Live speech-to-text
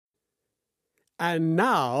And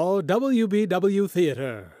now, WBW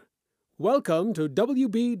Theater. Welcome to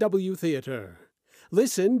WBW Theater.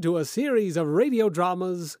 Listen to a series of radio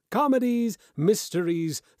dramas, comedies,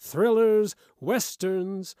 mysteries, thrillers,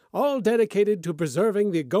 westerns, all dedicated to preserving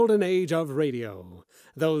the golden age of radio.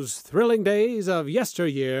 Those thrilling days of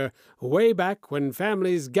yesteryear, way back when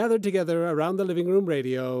families gathered together around the living room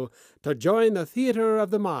radio to join the theater of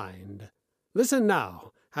the mind. Listen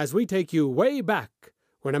now as we take you way back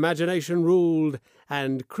when imagination ruled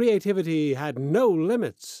and creativity had no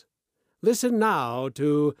limits. Listen now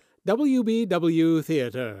to WBW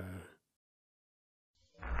Theater.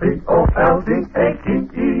 C-O-L-G-A-T-E,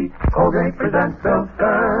 Colgate presents Bill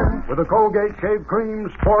Stern. With the Colgate Shave Cream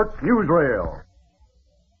Sports Newsreel.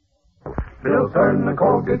 Bill Stern, the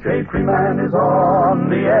Colgate Shave Cream Man, is on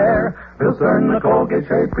the air. Bill Stern, the Colgate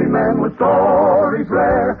Shave Cream Man, with stories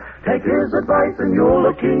rare. Take his advice and you'll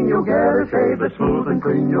look keen. You'll get a shave that's smooth and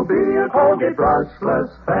clean. You'll be a Colgate brushless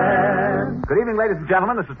fan. Good evening, ladies and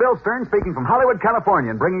gentlemen. This is Bill Stern speaking from Hollywood, California,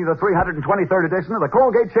 and bringing you the 323rd edition of the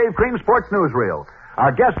Colgate Shave Cream Sports Newsreel. Our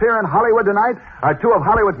guests here in Hollywood tonight are two of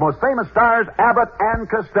Hollywood's most famous stars, Abbott and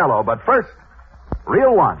Costello. But first,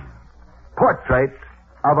 Reel 1, Portrait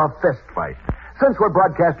of a Fist Fight. Since we're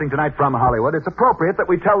broadcasting tonight from Hollywood, it's appropriate that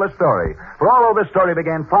we tell this story. For although this story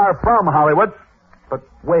began far from Hollywood, but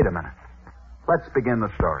wait a minute. Let's begin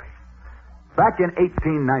the story. Back in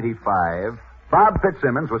 1895, Bob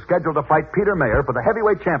Fitzsimmons was scheduled to fight Peter Mayer for the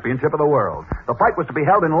heavyweight championship of the world. The fight was to be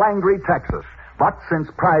held in Langley, Texas. But since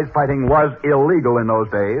prize fighting was illegal in those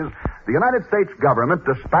days, the United States government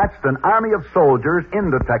dispatched an army of soldiers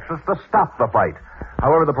into Texas to stop the fight.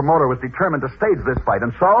 However, the promoter was determined to stage this fight, and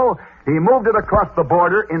so he moved it across the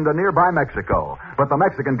border into nearby Mexico. But the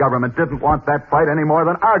Mexican government didn't want that fight any more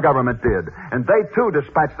than our government did, and they too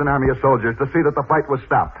dispatched an army of soldiers to see that the fight was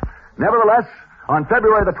stopped. Nevertheless, on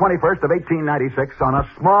February the 21st of 1896, on a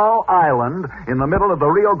small island in the middle of the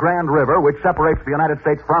Rio Grande River, which separates the United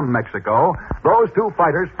States from Mexico, those two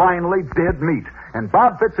fighters finally did meet. And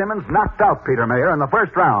Bob Fitzsimmons knocked out Peter Mayer in the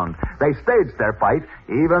first round. They staged their fight,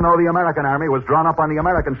 even though the American army was drawn up on the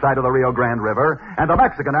American side of the Rio Grande River, and the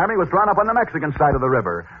Mexican army was drawn up on the Mexican side of the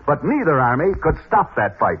river. But neither army could stop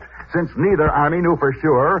that fight, since neither army knew for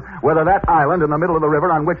sure whether that island in the middle of the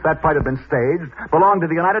river on which that fight had been staged belonged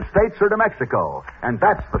to the United States or to Mexico. And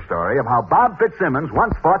that's the story of how Bob Fitzsimmons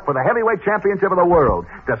once fought for the heavyweight championship of the world,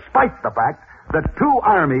 despite the fact that two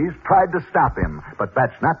armies tried to stop him. But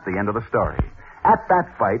that's not the end of the story. At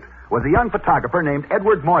that fight was a young photographer named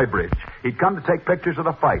Edward Muybridge. He'd come to take pictures of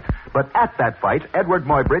the fight. But at that fight, Edward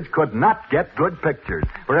Muybridge could not get good pictures.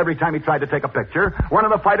 For every time he tried to take a picture, one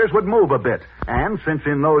of the fighters would move a bit. And since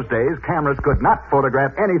in those days cameras could not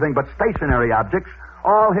photograph anything but stationary objects,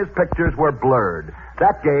 all his pictures were blurred.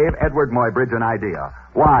 That gave Edward Muybridge an idea.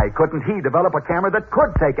 Why couldn't he develop a camera that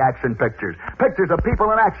could take action pictures? Pictures of people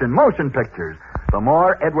in action, motion pictures. The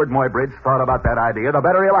more Edward Muybridge thought about that idea, the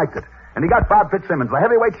better he liked it. And he got Bob Fitzsimmons, the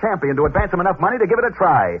heavyweight champion, to advance him enough money to give it a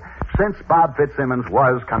try. Since Bob Fitzsimmons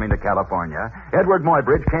was coming to California, Edward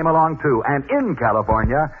Muybridge came along too. And in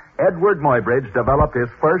California, Edward Muybridge developed his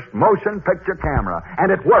first motion picture camera.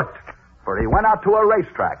 And it worked. For he went out to a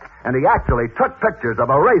racetrack, and he actually took pictures of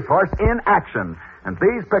a racehorse in action. And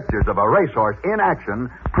these pictures of a racehorse in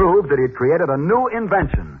action proved that he'd created a new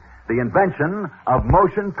invention, the invention of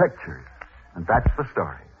motion pictures. And that's the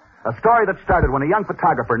story. A story that started when a young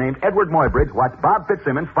photographer named Edward Muybridge watched Bob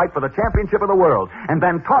Fitzsimmons fight for the championship of the world, and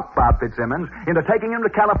then talked Bob Fitzsimmons into taking him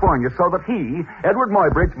to California so that he, Edward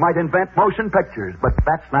Muybridge, might invent motion pictures. But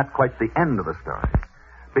that's not quite the end of the story.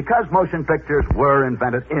 Because motion pictures were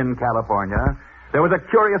invented in California, there was a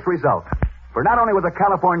curious result. For not only was a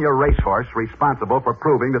California racehorse responsible for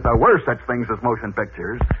proving that there were such things as motion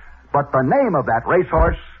pictures, but the name of that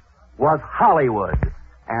racehorse was Hollywood.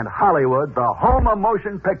 And Hollywood, the home of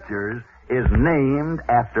motion pictures, is named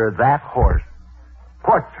after that horse.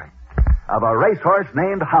 Portrait of a racehorse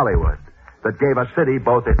named Hollywood that gave a city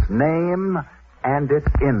both its name and its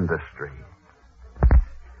industry.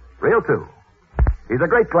 Reel 2. He's a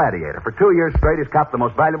great gladiator. For 2 years straight, he's copped the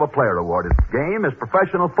most valuable player award. His game is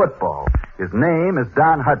professional football. His name is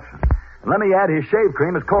Don Hudson. And let me add, his shave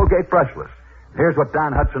cream is Colgate Brushless. Here's what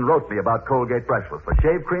Don Hudson wrote me about Colgate Brushless, the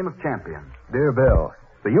shave cream of champions. Dear Bill,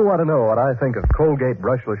 do you want to know what I think of Colgate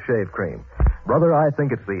Brushless Shave Cream? Brother, I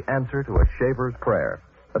think it's the answer to a shaver's prayer.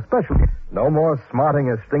 Especially, no more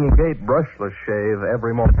smarting a stinging gate brushless shave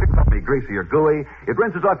every morning. It's not be greasy or gooey. It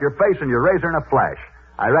rinses off your face and your razor in a flash.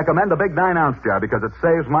 I recommend the big 9-ounce jar because it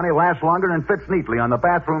saves money, lasts longer, and fits neatly on the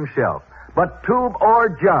bathroom shelf. But tube or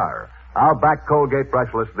jar, I'll back Colgate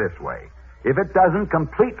Brushless this way. If it doesn't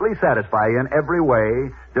completely satisfy you in every way,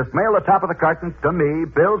 just mail the top of the carton to me,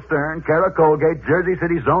 Bill Stern, care of Colgate, Jersey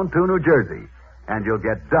City, Zone 2, New Jersey, and you'll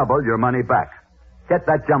get double your money back. Get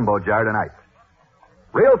that jumbo jar tonight.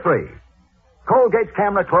 Reel 3, Colgate's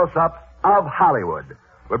camera close-up of Hollywood.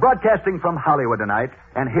 We're broadcasting from Hollywood tonight,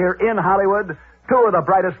 and here in Hollywood, two of the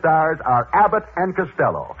brightest stars are Abbott and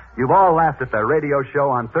Costello. You've all laughed at their radio show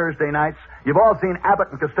on Thursday nights. You've all seen Abbott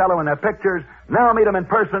and Costello in their pictures. Now meet them in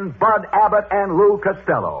person, Bud Abbott and Lou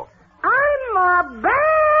Costello. I'm a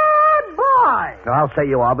bad boy. I'll say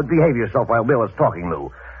you are, but behave yourself while Bill is talking,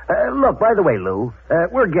 Lou. Look, by the way, Lou,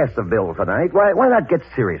 we're guests of Bill tonight. Why not get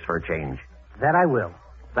serious for a change? That I will.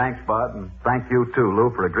 Thanks, Bud, and thank you, too,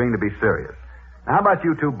 Lou, for agreeing to be serious. Now, how about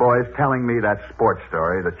you two boys telling me that sports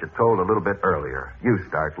story that you told a little bit earlier? You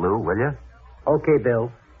start, Lou, will you? Okay,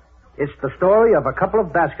 Bill. It's the story of a couple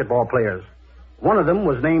of basketball players. One of them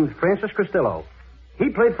was named Francis Costello. He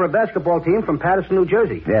played for a basketball team from Paterson, New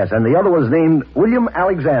Jersey. Yes, and the other was named William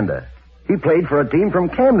Alexander. He played for a team from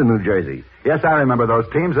Camden, New Jersey. Yes, I remember those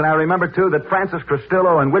teams, and I remember, too, that Francis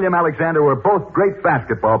Costello and William Alexander were both great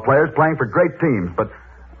basketball players playing for great teams. But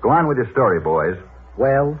go on with your story, boys.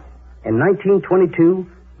 Well, in 1922,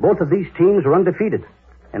 both of these teams were undefeated.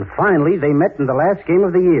 And finally, they met in the last game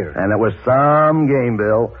of the year. And it was some game,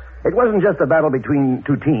 Bill. It wasn't just a battle between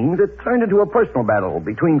two teams. It turned into a personal battle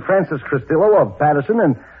between Francis Costello of Paterson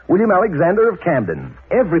and William Alexander of Camden.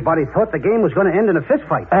 Everybody thought the game was going to end in a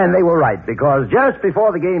fistfight. And they were right, because just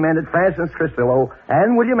before the game ended, Francis Costello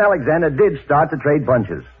and William Alexander did start to trade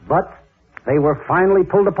punches. But they were finally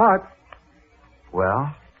pulled apart.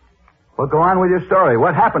 Well, go on with your story.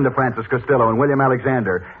 What happened to Francis Costello and William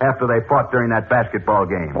Alexander after they fought during that basketball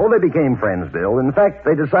game? Oh, they became friends, Bill. In fact,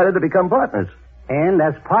 they decided to become partners. And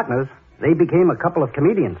as partners, they became a couple of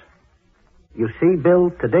comedians. You see,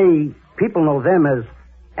 Bill, today, people know them as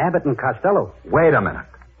Abbott and Costello. Wait a minute.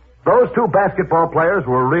 Those two basketball players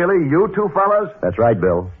were really you two fellas? That's right,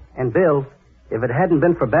 Bill. And, Bill, if it hadn't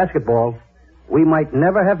been for basketball, we might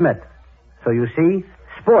never have met. So you see,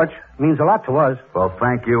 sports means a lot to us. Well,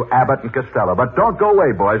 thank you, Abbott and Costello. But don't go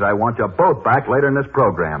away, boys. I want you both back later in this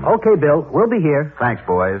program. Okay, Bill. We'll be here. Thanks,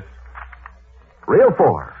 boys. Reel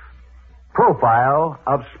 4. Profile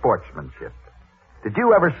of sportsmanship. Did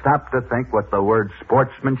you ever stop to think what the word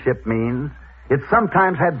sportsmanship means? It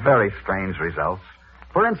sometimes had very strange results.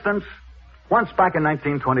 For instance, once back in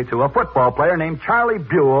 1922, a football player named Charlie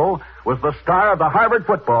Buell was the star of the Harvard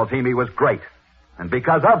football team. He was great. And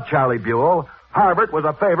because of Charlie Buell, Harvard was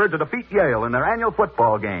a favorite to defeat Yale in their annual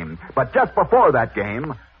football game. But just before that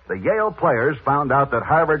game, the Yale players found out that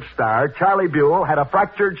Harvard star Charlie Buell had a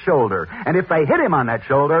fractured shoulder. And if they hit him on that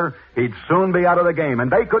shoulder, he'd soon be out of the game,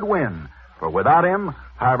 and they could win. For without him,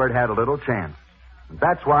 Harvard had a little chance. And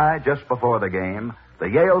that's why, just before the game, the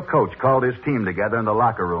Yale coach called his team together in the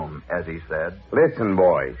locker room, as he said. Listen,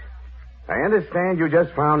 boys. I understand you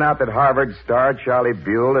just found out that Harvard star Charlie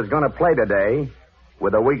Buell is going to play today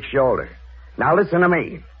with a weak shoulder. Now listen to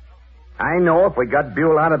me. I know if we got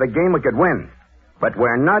Buell out of the game, we could win. But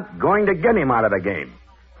we're not going to get him out of the game.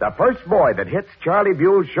 The first boy that hits Charlie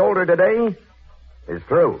Buell's shoulder today is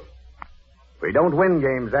through. We don't win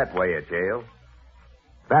games that way at Yale.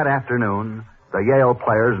 That afternoon, the Yale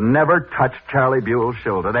players never touched Charlie Buell's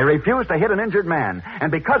shoulder. They refused to hit an injured man.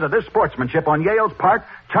 And because of this sportsmanship on Yale's part,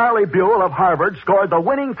 Charlie Buell of Harvard scored the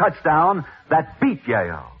winning touchdown that beat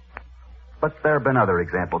Yale. But there have been other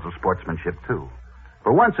examples of sportsmanship, too.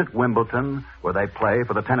 For once at Wimbledon, where they play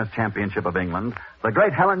for the tennis championship of England, the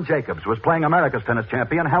great Helen Jacobs was playing America's tennis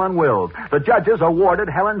champion, Helen Wills. The judges awarded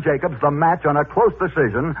Helen Jacobs the match on a close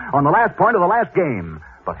decision on the last point of the last game.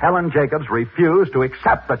 But Helen Jacobs refused to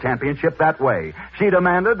accept the championship that way. She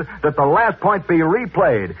demanded that the last point be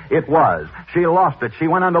replayed. It was. She lost it. She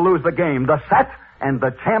went on to lose the game, the set, and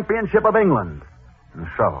the championship of England. And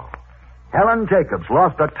so, Helen Jacobs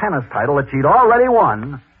lost a tennis title that she'd already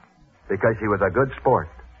won because she was a good sport.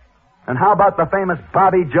 And how about the famous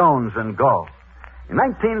Bobby Jones in golf? In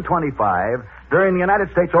 1925, during the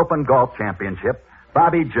United States Open Golf Championship,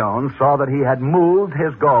 Bobby Jones saw that he had moved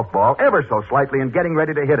his golf ball ever so slightly in getting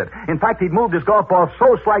ready to hit it. In fact, he'd moved his golf ball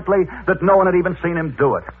so slightly that no one had even seen him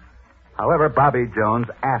do it. However, Bobby Jones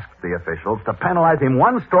asked the officials to penalize him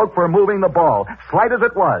one stroke for moving the ball, slight as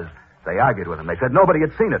it was. They argued with him. They said nobody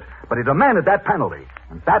had seen it, but he demanded that penalty.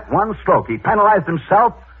 And that one stroke he penalized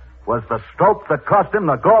himself was the stroke that cost him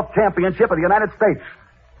the golf championship of the United States,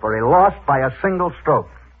 for he lost by a single stroke.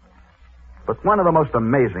 But one of the most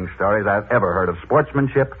amazing stories I've ever heard of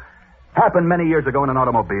sportsmanship happened many years ago in an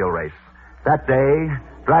automobile race. That day,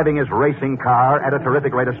 Driving his racing car at a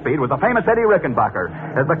terrific rate of speed was the famous Eddie Rickenbacker.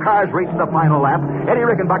 As the cars reached the final lap, Eddie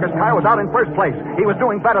Rickenbacker's car was out in first place. He was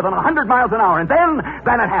doing better than 100 miles an hour. And then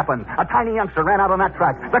it happened. A tiny youngster ran out on that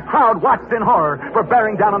track. The crowd watched in horror for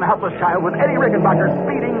bearing down on the helpless child with Eddie Rickenbacker's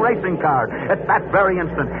speeding racing car. At that very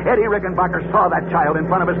instant, Eddie Rickenbacker saw that child in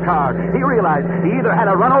front of his car. He realized he either had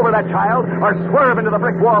to run over that child or swerve into the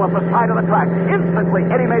brick wall at the side of the track. Instantly,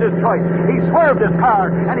 Eddie made his choice. He swerved his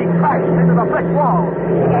car, and he crashed into the brick wall.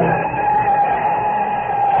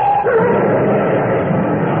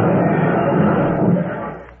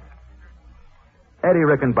 Eddie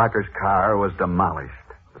Rickenbacker's car was demolished.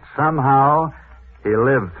 But somehow, he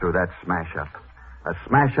lived through that smash-up. A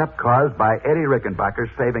smash-up caused by Eddie Rickenbacker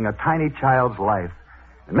saving a tiny child's life.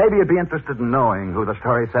 And maybe you'd be interested in knowing who the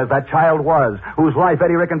story says that child was, whose life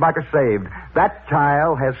Eddie Rickenbacker saved. That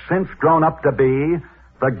child has since grown up to be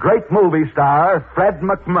the great movie star, Fred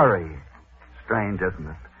MacMurray. Strange, isn't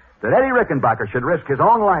it? That Eddie Rickenbacker should risk his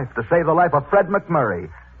own life to save the life of Fred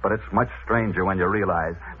MacMurray. But it's much stranger when you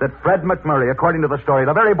realize that Fred MacMurray, according to the story,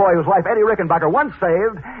 the very boy whose life Eddie Rickenbacker once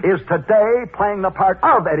saved, is today playing the part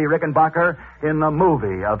of Eddie Rickenbacker in the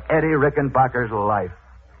movie of Eddie Rickenbacker's life.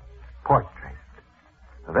 Portrait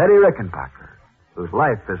of Eddie Rickenbacker, whose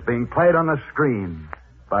life is being played on the screen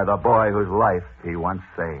by the boy whose life he once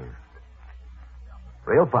saved.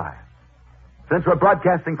 Reel 5. Since we're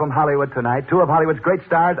broadcasting from Hollywood tonight, two of Hollywood's great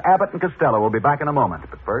stars, Abbott and Costello, will be back in a moment.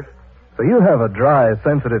 But first... So you have a dry,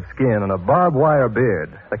 sensitive skin and a barbed wire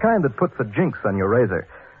beard, the kind that puts a jinx on your razor.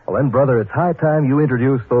 Well, then, brother, it's high time you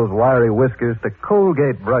introduce those wiry whiskers to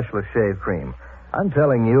Colgate Brushless Shave Cream. I'm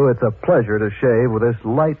telling you, it's a pleasure to shave with this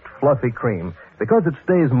light, fluffy cream because it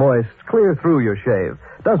stays moist clear through your shave,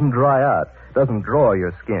 doesn't dry out, doesn't draw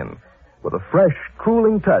your skin. With a fresh,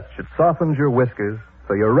 cooling touch, it softens your whiskers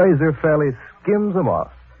so your razor fairly skims them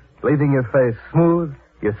off, leaving your face smooth,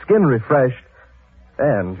 your skin refreshed,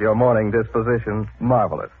 and your morning disposition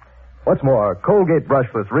marvelous. What's more, Colgate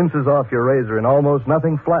Brushless rinses off your razor in almost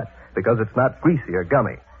nothing flat because it's not greasy or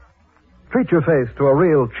gummy. Treat your face to a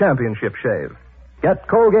real championship shave. Get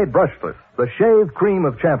Colgate Brushless, the shave cream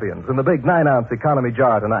of champions, in the big 9-ounce economy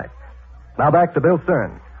jar tonight. Now back to Bill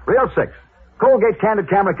Stern. Reel 6. Colgate Candid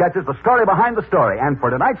Camera catches the story behind the story. And for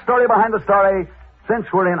tonight's story behind the story,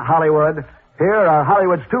 since we're in Hollywood, here are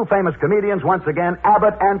Hollywood's two famous comedians once again,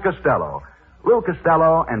 Abbott and Costello. Lou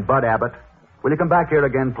Costello and Bud Abbott, will you come back here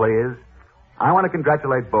again, please? I want to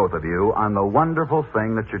congratulate both of you on the wonderful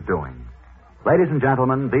thing that you're doing. Ladies and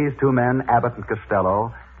gentlemen, these two men, Abbott and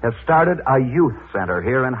Costello, have started a youth center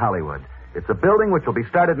here in Hollywood. It's a building which will be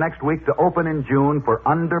started next week to open in June for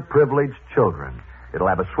underprivileged children. It'll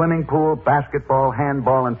have a swimming pool, basketball,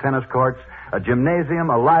 handball, and tennis courts, a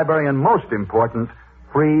gymnasium, a library, and most important,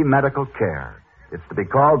 free medical care. It's to be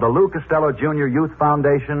called the Lou Costello Jr. Youth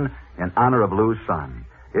Foundation in honor of Lou's son.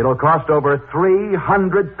 It'll cost over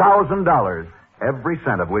 $300,000, every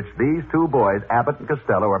cent of which these two boys, Abbott and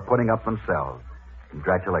Costello, are putting up themselves.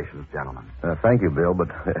 Congratulations, gentlemen. Thank you, Bill, but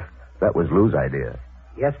that was Lou's idea.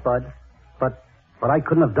 Yes, Bud. But I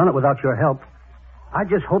couldn't have done it without your help. I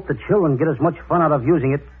just hope the children get as much fun out of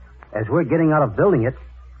using it as we're getting out of building it.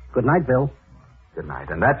 Good night, Bill. Good night.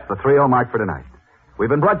 And that's the 3-0 mark for tonight. We've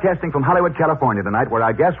been broadcasting from Hollywood, California tonight, where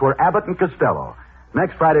our guests were Abbott and Costello.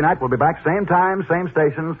 Next Friday night, we'll be back same time, same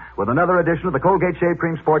stations, with another edition of the Colgate Shave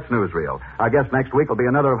Cream Sports Newsreel. Our guest next week will be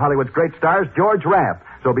another of Hollywood's great stars, George Rapp.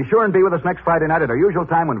 So be sure and be with us next Friday night at our usual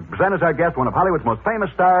time when we present as our guest one of Hollywood's most famous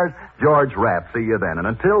stars, George Rapp. See you then. And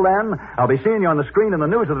until then, I'll be seeing you on the screen in the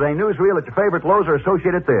News of the Day newsreel at your favorite Lowe's or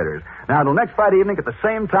Associated Theaters. Now, until next Friday evening at the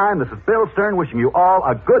same time, this is Bill Stern wishing you all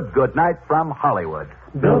a good night from Hollywood.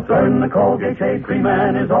 Bill Stern, the Colgate Shave Cream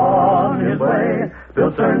Man, is on his way.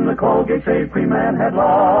 Bill Stern, the Colgate Shave Cream Man, had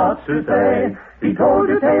lots to say. He told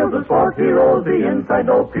you tales of sport heroes, the inside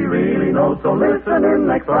dope he really knows. So listen in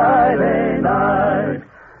next Friday night.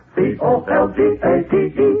 Colgate.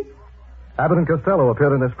 Abbott and Costello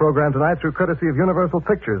appeared in this program tonight through courtesy of Universal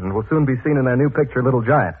Pictures and will soon be seen in their new picture, Little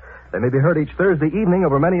Giant. They may be heard each Thursday evening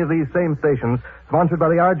over many of these same stations, sponsored by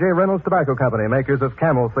the R.J. Reynolds Tobacco Company, makers of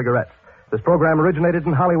Camel cigarettes. This program originated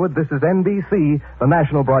in Hollywood. This is NBC, the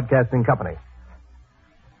national broadcasting company.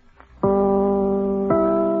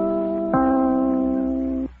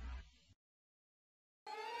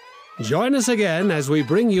 Join us again as we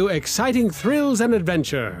bring you exciting thrills and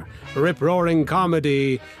adventure, rip-roaring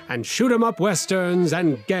comedy, and shoot-'em-up westerns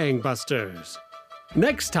and gangbusters.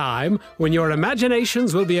 Next time, when your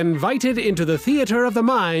imaginations will be invited into the theater of the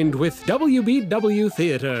mind with WBW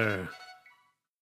Theater.